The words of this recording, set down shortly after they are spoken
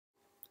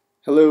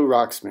Hello,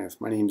 Rocksmith.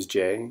 My name's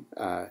Jay.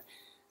 I've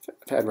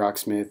had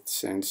Rocksmith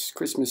since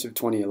Christmas of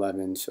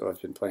 2011, so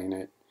I've been playing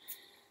it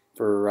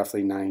for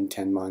roughly 9,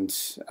 10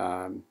 months.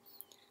 Try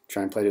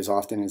and play it as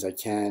often as I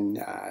can.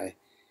 I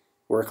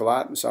work a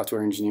lot. I'm a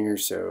software engineer,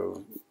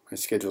 so my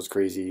schedule's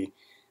crazy,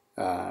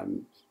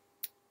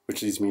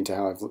 which leads me into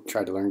how I've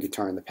tried to learn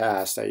guitar in the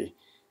past. I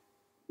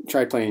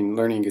tried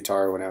learning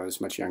guitar when I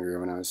was much younger,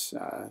 when I was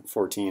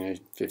 14 or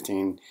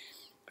 15.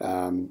 Got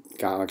an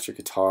electric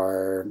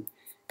guitar,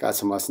 got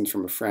some lessons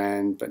from a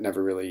friend, but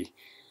never really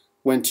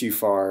went too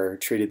far.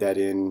 Traded that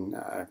in,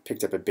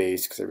 picked up a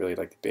bass because I really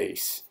like the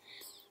bass.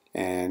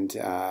 And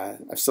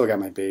I've still got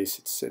my bass.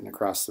 It's sitting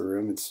across the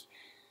room. It's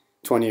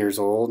 20 years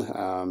old.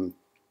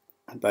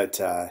 But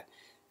that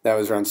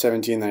was around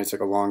 17. Then I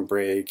took a long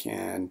break.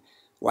 And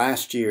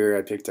last year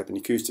I picked up an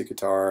acoustic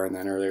guitar. And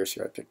then earlier this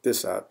year I picked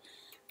this up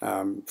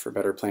for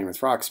better playing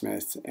with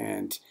Rocksmith.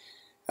 And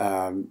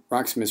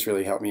Rocksmith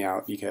really helped me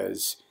out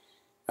because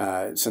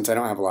since I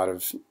don't have a lot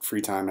of free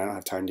time, I don't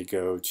have time to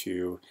go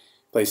to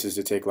places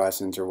to take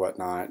lessons or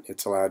whatnot.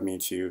 It's allowed me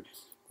to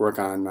work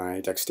on my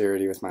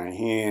dexterity with my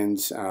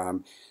hands,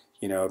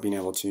 being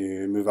able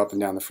to move up and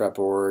down the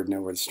fretboard,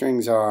 know where the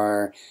strings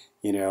are,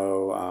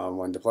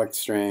 when to pluck the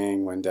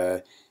string, when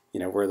to,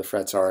 where the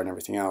frets are and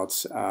everything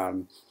else.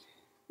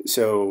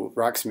 So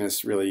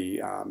Rocksmith really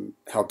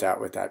helped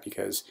out with that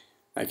because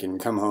I can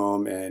come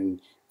home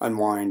and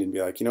unwind and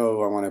be like, I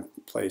want to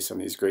play some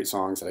of these great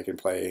songs that I can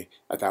play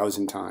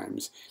 1,000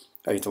 times.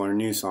 I get to learn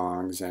new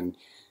songs and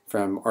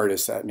from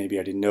artists that maybe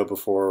I didn't know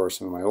before, or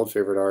some of my old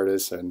favorite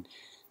artists and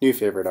new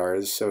favorite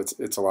artists. So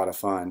it's a lot of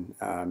fun,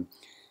 and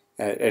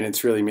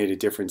it's really made a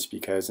difference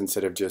because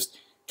instead of just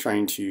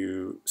trying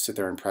to sit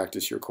there and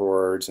practice your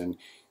chords and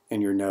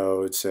your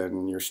notes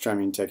and your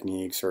strumming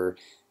techniques or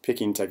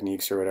picking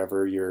techniques or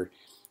whatever, you're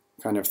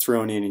kind of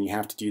thrown in and you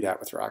have to do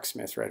that with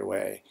Rocksmith right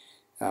away.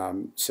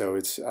 So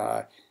it's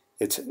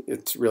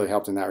really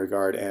helped in that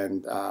regard,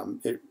 and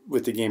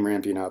with the game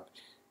ramping up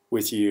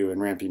with you and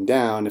ramping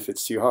down if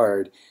it's too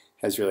hard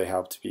has really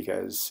helped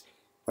because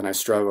when I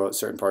struggle at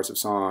certain parts of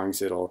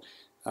songs, it'll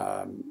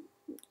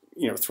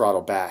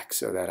throttle back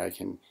so that I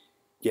can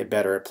get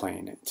better at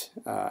playing it.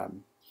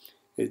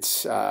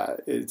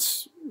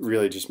 It's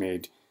really just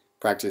made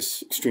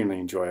practice extremely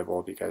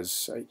enjoyable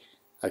because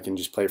I can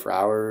just play for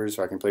hours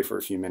or I can play for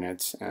a few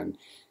minutes and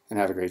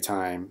have a great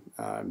time.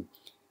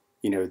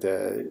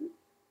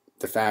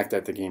 The fact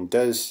that the game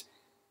does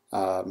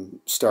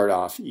start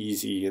off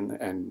easy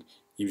and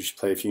you just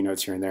play a few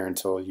notes here and there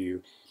until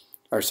you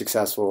are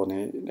successful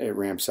and it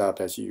ramps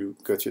up as you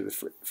go through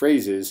the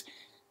phrases.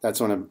 That's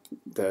one of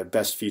the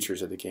best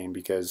features of the game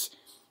because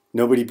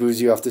nobody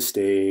boos you off the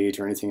stage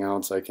or anything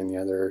else like in the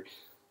other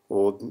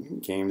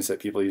old games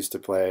that people used to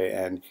play,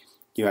 and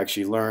you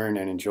actually learn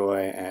and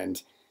enjoy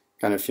and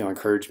kind of feel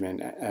encouragement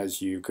as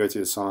you go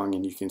through the song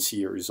and you can see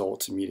your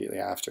results immediately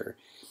after.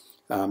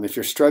 If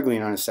you're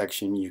struggling on a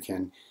section, you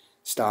can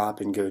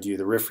stop and go do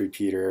the riff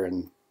repeater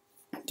and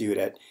do it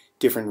at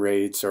different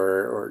rates,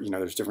 or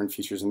there's different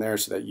features in there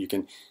so that you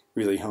can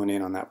really hone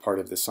in on that part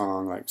of the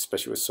song, like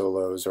especially with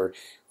solos or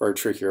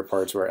trickier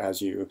parts where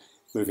as you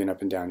moving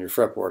up and down your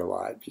fretboard a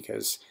lot,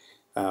 because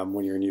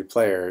when you're a new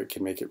player, it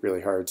can make it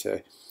really hard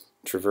to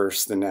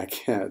traverse the neck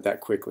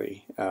that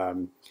quickly.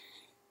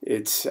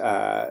 It's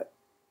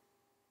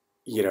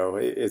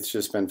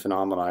just been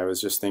phenomenal. I was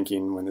just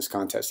thinking when this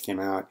contest came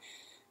out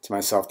to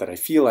myself that I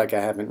feel like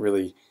I haven't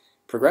really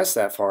progressed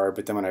that far,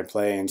 but then when I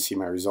play and see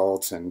my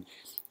results, and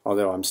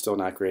although I'm still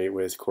not great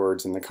with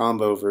chords and the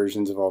combo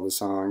versions of all the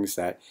songs,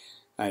 that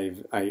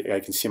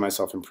I can see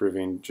myself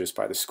improving just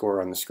by the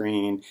score on the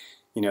screen,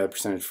 the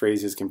percentage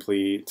phrases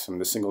complete, some of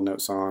the single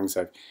note songs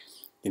I've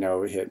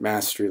hit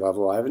mastery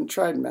level. I haven't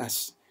tried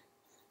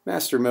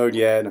master mode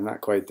yet. I'm not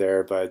quite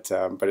there, but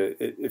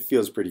it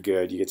feels pretty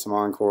good. You get some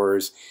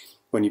encores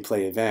when you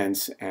play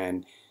events,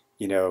 and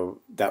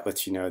that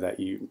lets you know that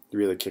you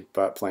really kicked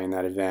butt playing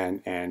that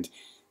event, and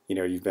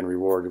you've been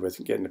rewarded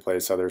with getting to play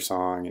this other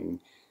song, and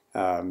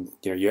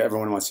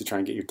everyone wants to try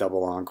and get your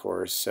double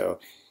encores. So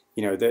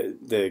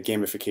the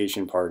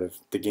gamification part of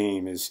the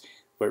game is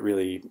what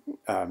really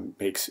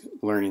makes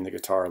learning the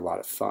guitar a lot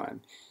of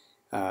fun.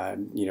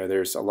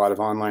 There's a lot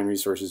of online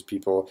resources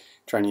people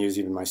trying to use,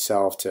 even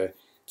myself, to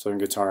learn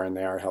guitar, and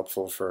they are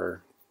helpful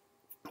for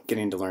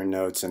getting to learn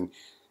notes and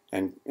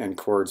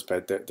chords,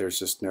 but there's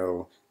just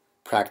no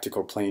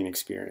practical playing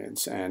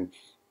experience, and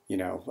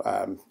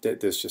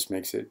this just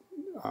makes it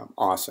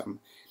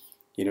awesome.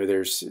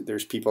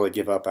 There's people that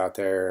give up out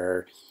there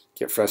or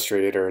get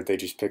frustrated, or they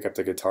just pick up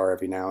the guitar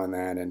every now and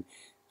then, and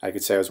I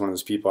could say I was one of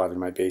those people. Having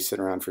my bass sit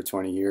around for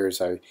 20 years,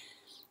 I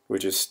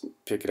would just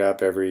pick it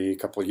up every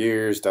couple of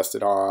years, dust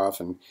it off,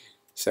 and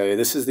say,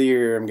 this is the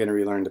year I'm going to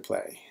relearn to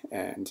play,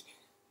 and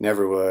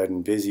never would,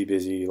 and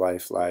busy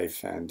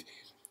life, and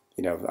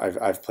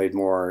I've played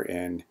more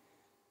in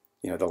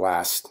the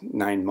last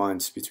 9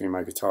 months between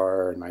my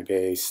guitar and my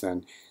bass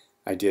than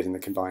I did in the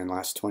combined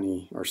last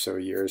 20 or so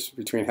years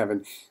between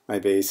having my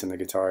bass and the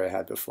guitar I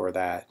had before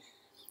that.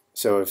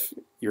 So if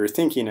you're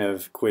thinking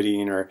of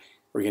quitting or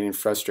or getting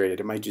frustrated.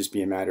 It might just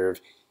be a matter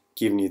of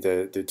giving you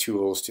the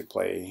tools to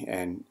play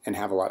and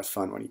have a lot of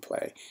fun when you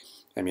play.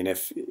 I mean,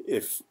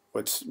 if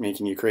what's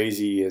making you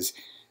crazy is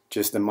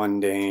just the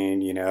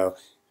mundane, you know,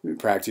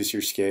 practice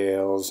your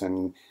scales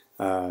and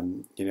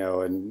you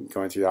know, and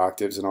going through the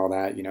octaves and all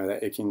that, you know,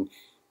 that it can,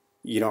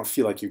 you don't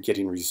feel like you're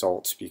getting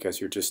results because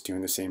you're just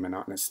doing the same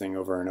monotonous thing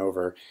over and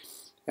over.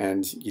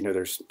 And, you know,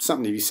 there's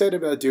something to be said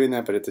about doing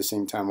that, but at the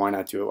same time, why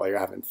not do it while you're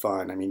having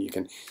fun? I mean, you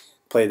can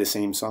play the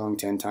same song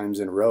 10 times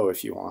in a row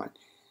if you want,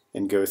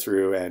 and go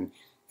through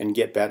and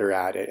get better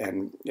at it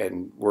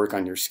and work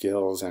on your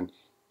skills. And,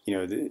 you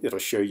know, it'll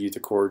show you the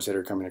chords that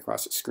are coming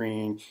across the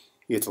screen.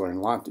 You get to learn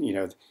a lot. You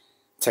know,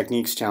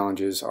 techniques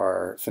challenges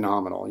are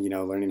phenomenal. You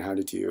know, learning how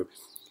to do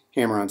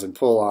hammer-ons and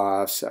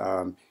pull-offs,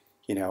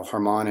 you know,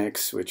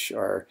 harmonics, which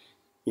are,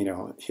 you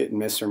know, hit and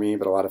miss for me,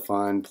 but a lot of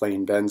fun,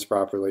 playing bends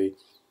properly.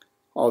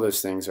 All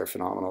those things are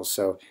phenomenal.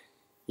 So,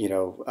 you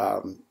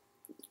know,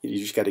 you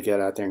just got to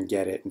get out there and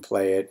get it and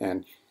play it,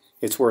 and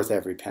it's worth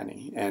every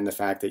penny. And the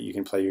fact that you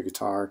can play your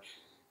guitar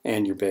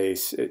and your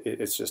bass,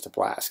 it's just a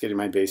blast. Getting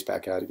my bass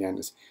back out again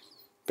has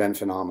been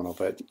phenomenal.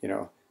 But, you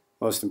know,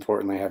 most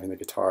importantly, having the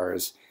guitar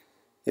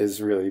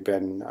has really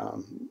been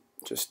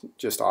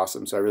just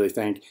awesome. So I really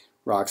thank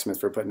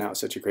Rocksmith for putting out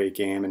such a great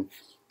game and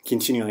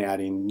continually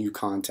adding new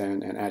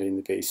content and adding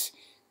the bass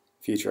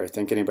feature. I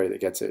think anybody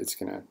that gets it, it's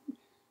going to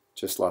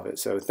just love it.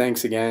 So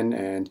thanks again,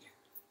 and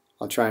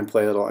I'll try and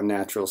play a little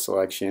Unnatural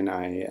Selection.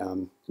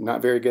 I'm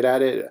not very good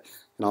at it.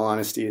 In all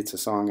honesty, it's a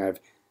song I've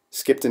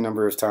skipped a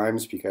number of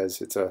times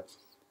because it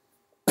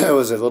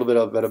was a little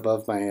bit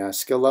above my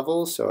skill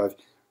level. So I've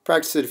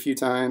practiced it a few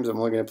times. I'm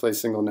only going to play a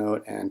single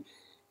note, and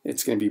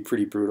it's going to be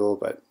pretty brutal,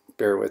 but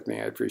bear with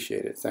me. I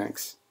appreciate it.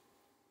 Thanks.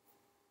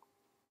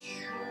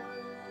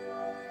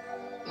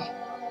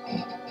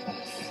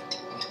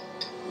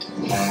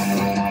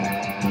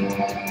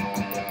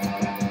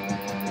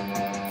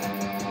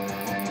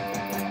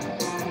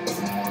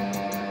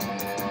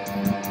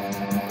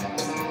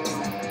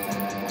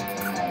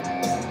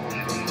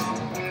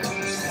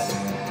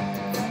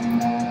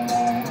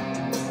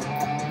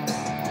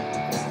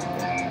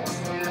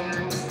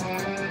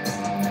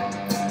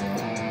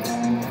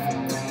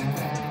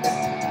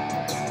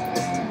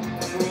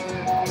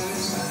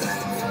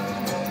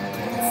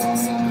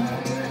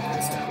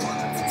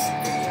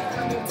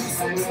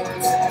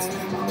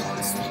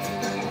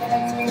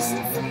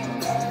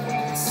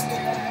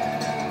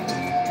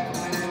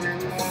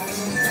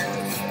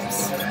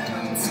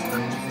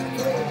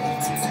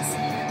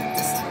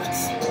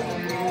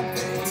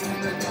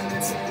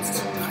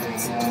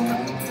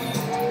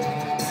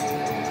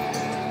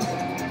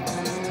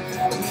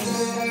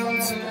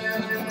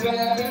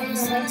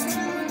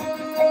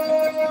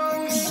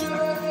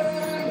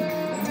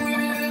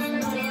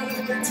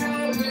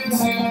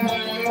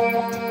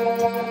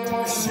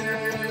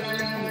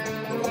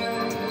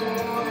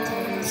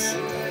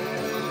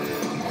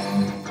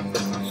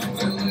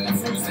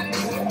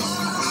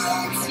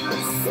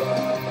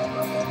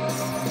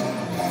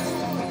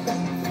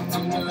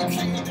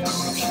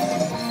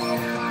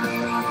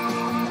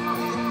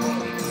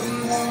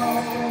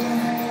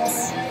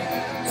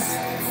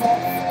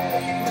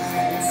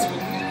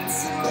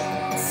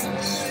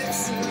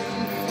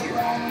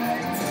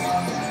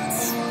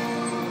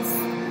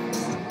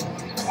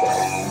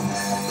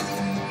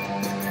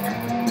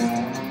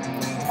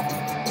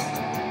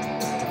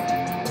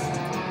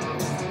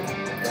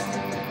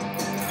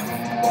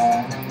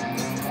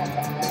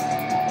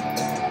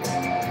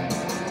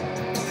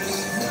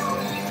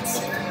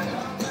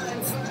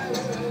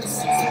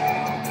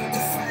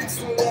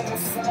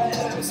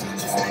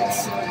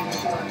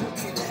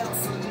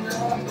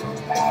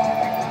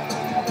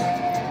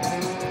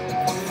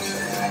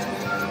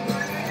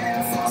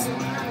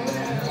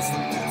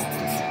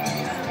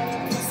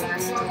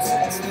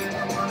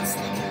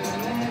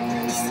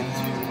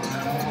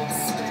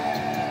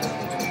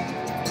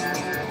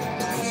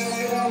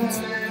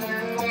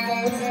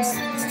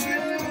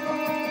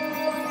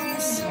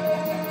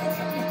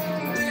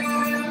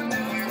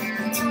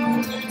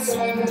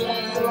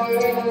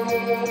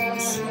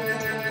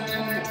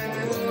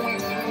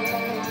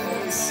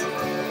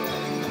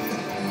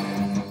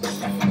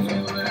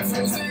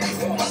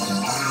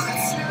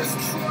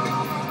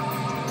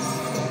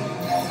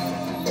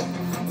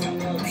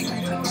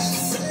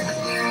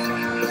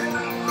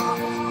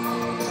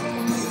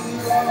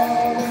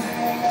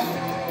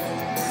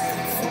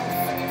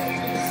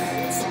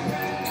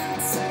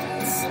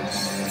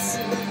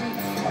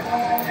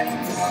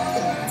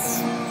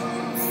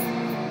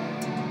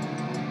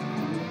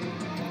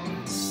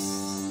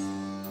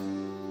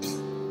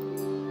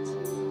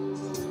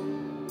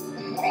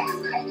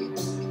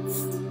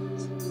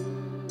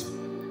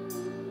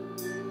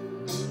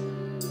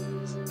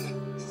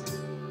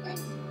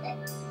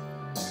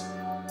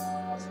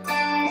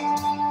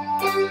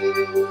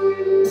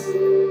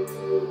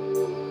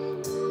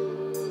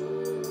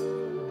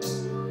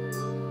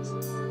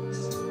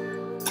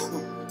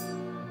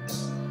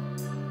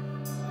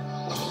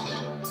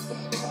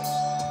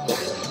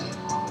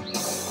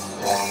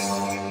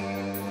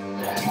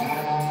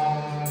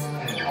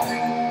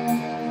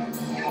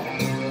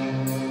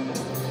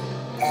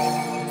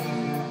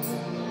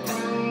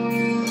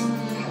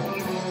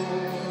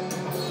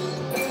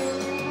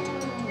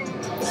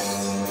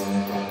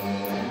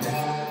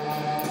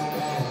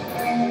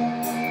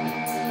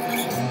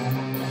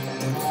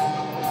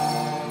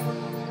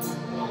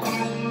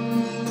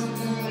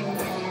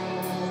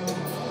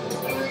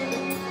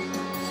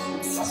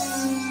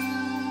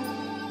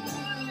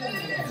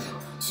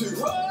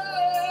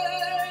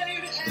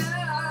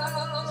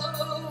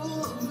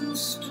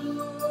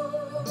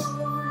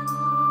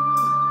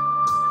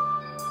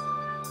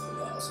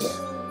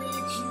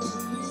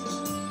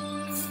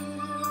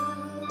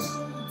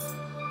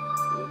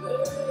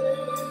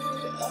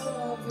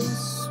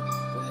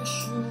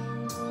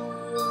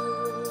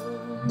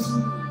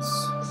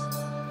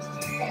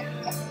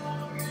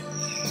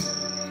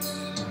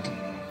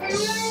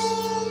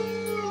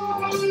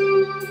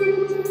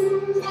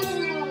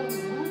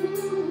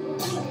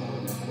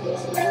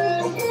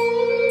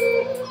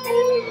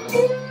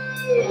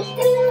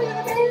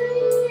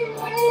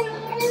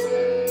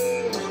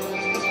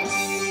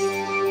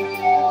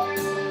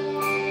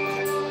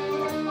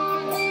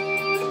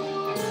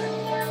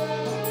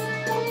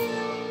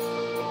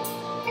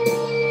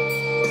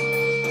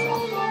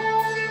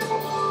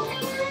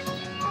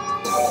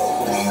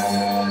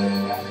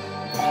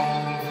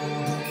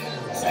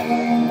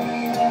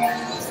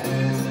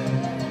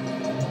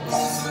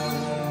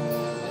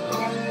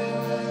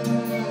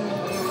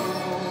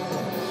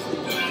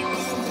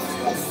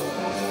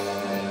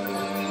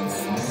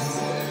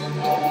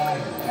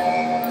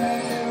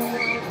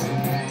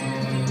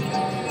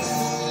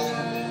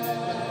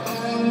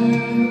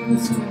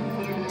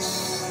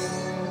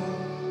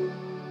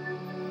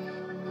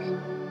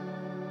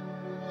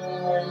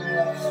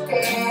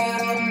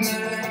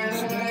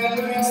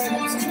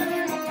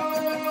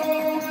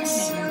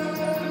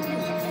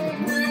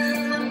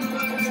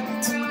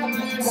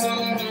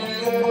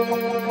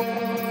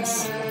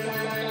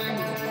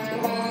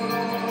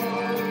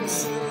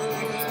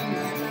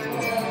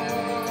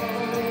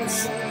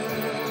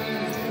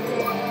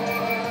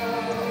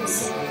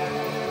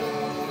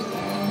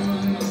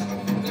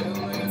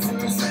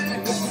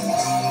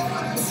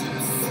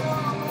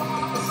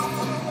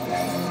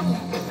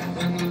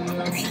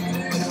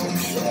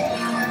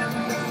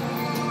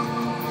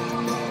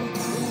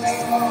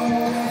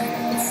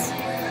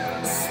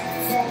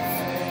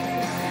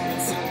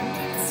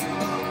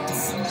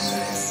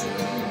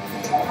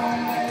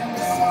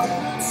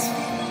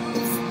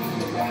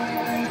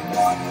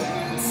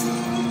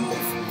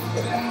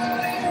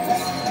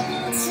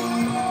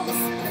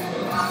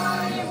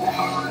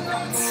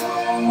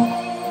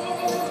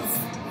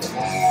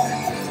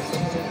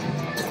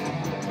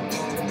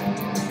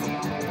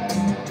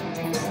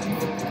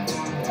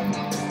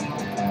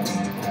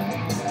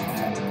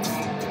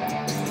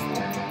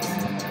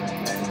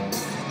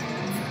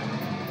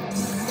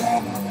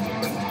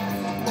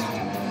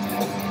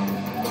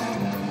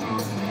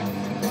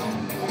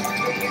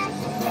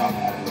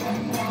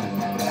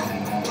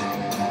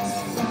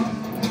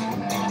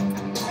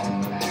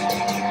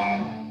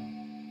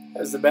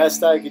 That's the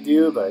best I could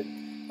do, but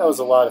that was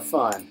a lot of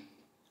fun.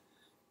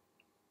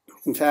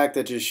 In fact,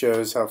 that just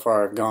shows how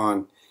far I've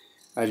gone.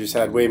 I just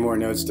had way more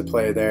notes to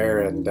play there,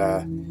 and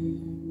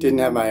didn't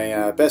have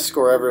my best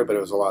score ever, but it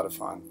was a lot of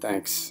fun.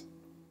 Thanks.